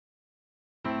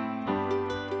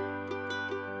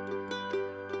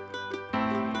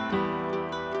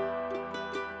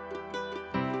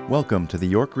Welcome to the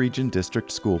York Region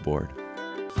District School Board.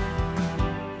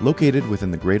 Located within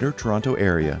the Greater Toronto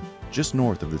Area, just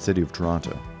north of the City of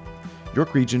Toronto,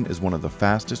 York Region is one of the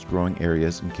fastest growing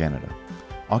areas in Canada,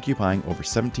 occupying over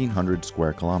 1,700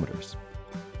 square kilometers.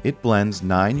 It blends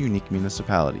 9 unique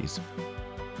municipalities,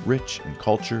 rich in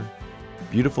culture,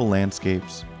 beautiful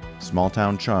landscapes, small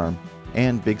town charm,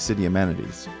 and big city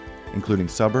amenities, including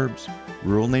suburbs,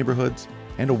 rural neighborhoods,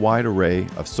 and a wide array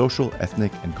of social,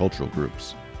 ethnic, and cultural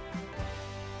groups.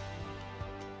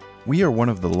 We are one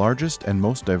of the largest and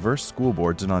most diverse school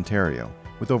boards in Ontario,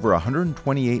 with over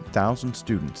 128,000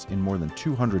 students in more than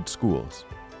 200 schools.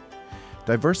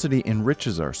 Diversity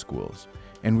enriches our schools,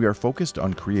 and we are focused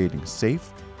on creating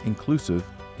safe, inclusive,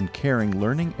 and caring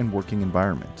learning and working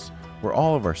environments where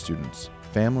all of our students,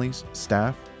 families,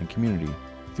 staff, and community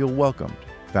feel welcomed,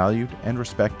 valued, and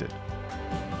respected.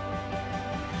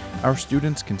 Our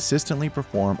students consistently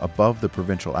perform above the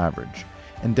provincial average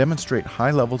and demonstrate high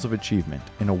levels of achievement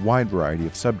in a wide variety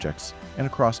of subjects and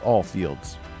across all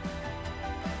fields.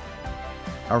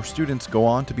 Our students go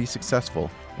on to be successful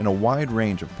in a wide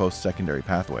range of post-secondary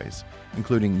pathways,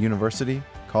 including university,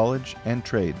 college, and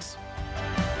trades.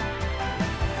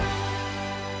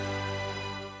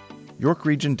 York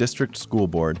Region District School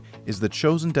Board is the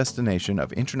chosen destination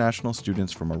of international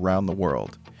students from around the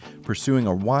world, pursuing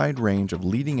a wide range of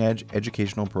leading-edge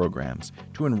educational programs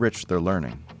to enrich their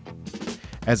learning.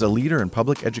 As a leader in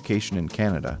public education in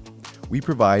Canada, we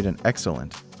provide an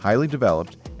excellent, highly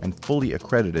developed, and fully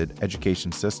accredited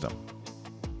education system.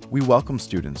 We welcome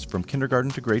students from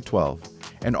kindergarten to grade 12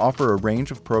 and offer a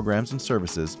range of programs and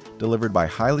services delivered by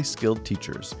highly skilled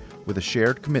teachers with a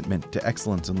shared commitment to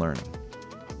excellence in learning.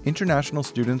 International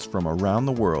students from around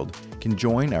the world can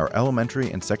join our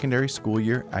elementary and secondary school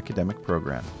year academic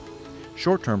program.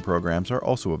 Short-term programs are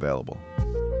also available.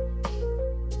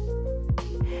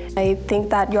 I think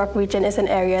that York Region is an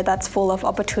area that's full of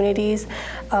opportunities,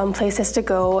 places to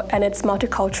go, and it's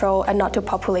multicultural and not too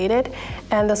populated.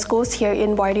 And the schools here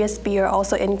in YRDSB are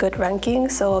also in good ranking,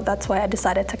 so that's why I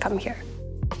decided to come here.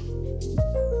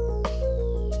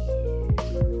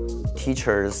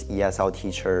 Teachers, ESL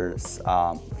teachers,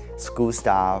 school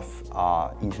staff,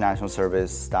 international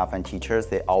service staff and teachers,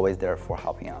 they're always there for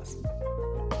helping us.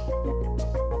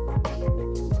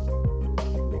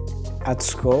 At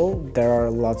school, there are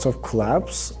lots of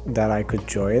clubs that I could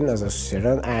join as a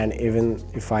student, and even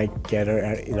if I gather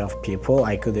enough people,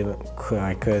 I could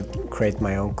create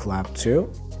my own club too.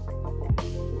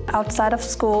 Outside of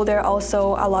school, there are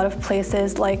also a lot of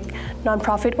places like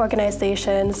nonprofit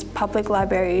organizations, public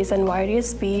libraries, and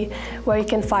YRDSB, where you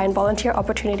can find volunteer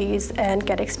opportunities and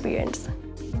get experience.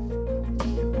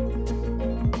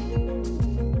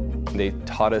 They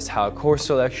taught us how course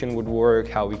selection would work,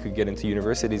 how we could get into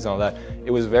universities and all that.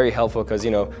 It was very helpful because,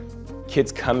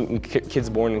 kids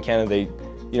born in Canada,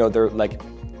 they're like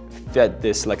fed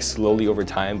this like slowly over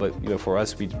time, but for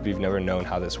us, we've never known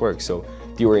how this works. So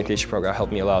the orientation program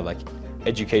helped me a lot, like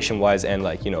education-wise and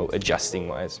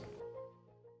adjusting-wise.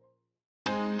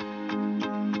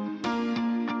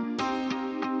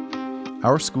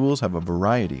 Our schools have a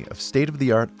variety of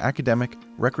state-of-the-art academic,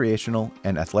 recreational,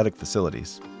 and athletic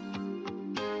facilities.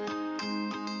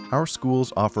 Our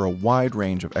schools offer a wide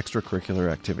range of extracurricular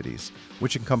activities,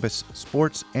 which encompass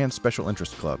sports and special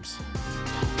interest clubs.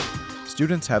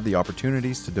 Students have the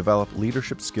opportunities to develop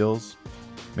leadership skills,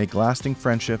 make lasting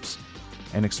friendships,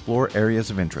 and explore areas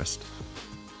of interest.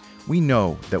 We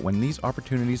know that when these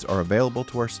opportunities are available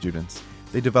to our students,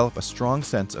 they develop a strong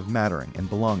sense of mattering and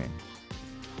belonging.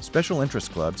 Special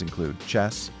interest clubs include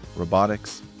chess,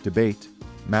 robotics, debate,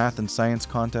 math and science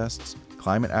contests,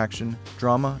 climate action,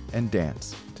 drama, and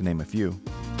dance, to name a few.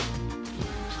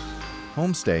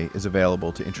 Homestay is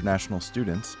available to international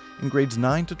students in grades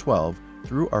 9 to 12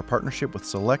 through our partnership with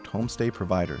select homestay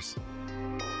providers.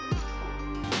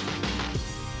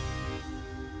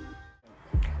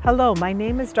 Hello, my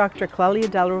name is Dr. Clelia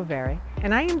Del Rovere,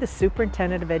 and I am the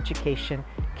Superintendent of Education,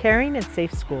 Caring and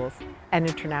Safe Schools, and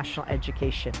International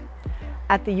Education.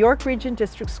 At the York Region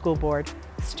District School Board,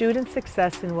 student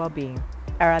success and well-being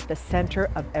are at the center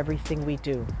of everything we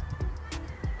do.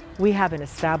 We have an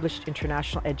established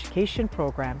international education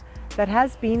program that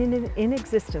has been in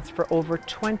existence for over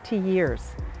 20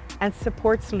 years and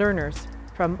supports learners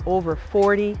from over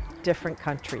 40 different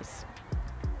countries.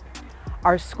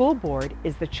 Our school board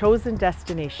is the chosen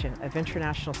destination of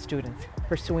international students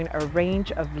pursuing a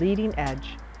range of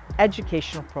leading-edge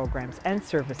educational programs and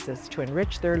services to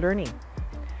enrich their learning.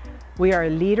 We are a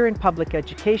leader in public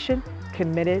education,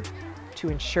 committed to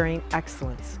ensuring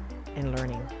excellence in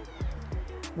learning.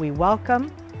 We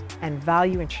welcome and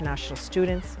value international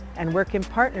students and work in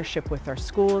partnership with our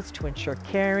schools to ensure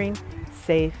caring,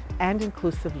 safe, and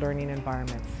inclusive learning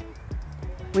environments.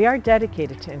 We are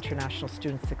dedicated to international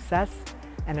student success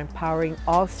and empowering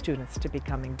all students to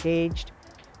become engaged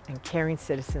and caring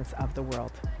citizens of the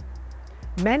world.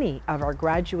 Many of our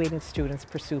graduating students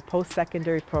pursue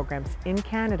post-secondary programs in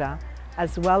Canada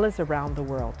as well as around the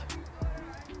world.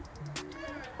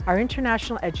 Our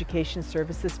International Education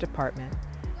Services Department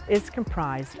is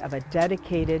comprised of a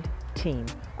dedicated team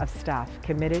of staff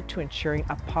committed to ensuring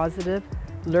a positive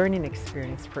learning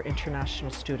experience for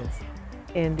international students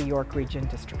in the York Region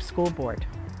District School Board.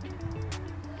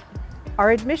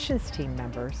 Our admissions team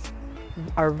members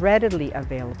are readily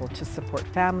available to support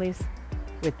families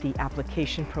with the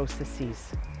application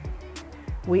processes.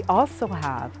 We also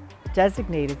have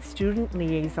designated student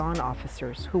liaison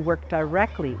officers who work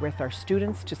directly with our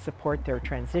students to support their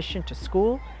transition to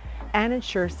school and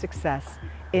ensure success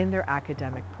in their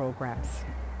academic programs.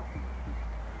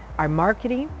 Our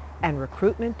marketing and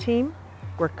recruitment team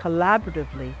work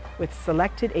collaboratively with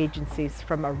selected agencies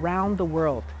from around the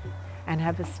world and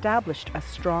have established a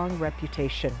strong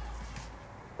reputation.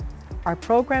 Our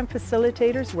program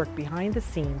facilitators work behind the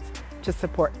scenes to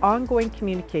support ongoing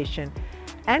communication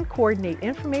and coordinate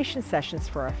information sessions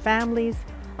for our families,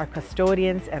 our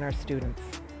custodians, and our students.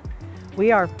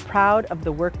 We are proud of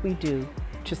the work we do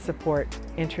to support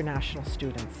international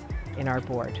students in our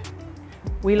board.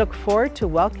 We look forward to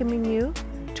welcoming you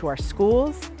to our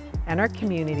schools and our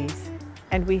communities,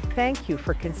 and we thank you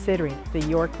for considering the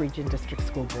York Region District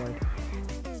School Board.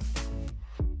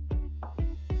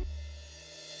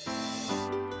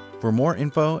 For more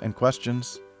info and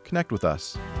questions, connect with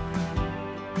us.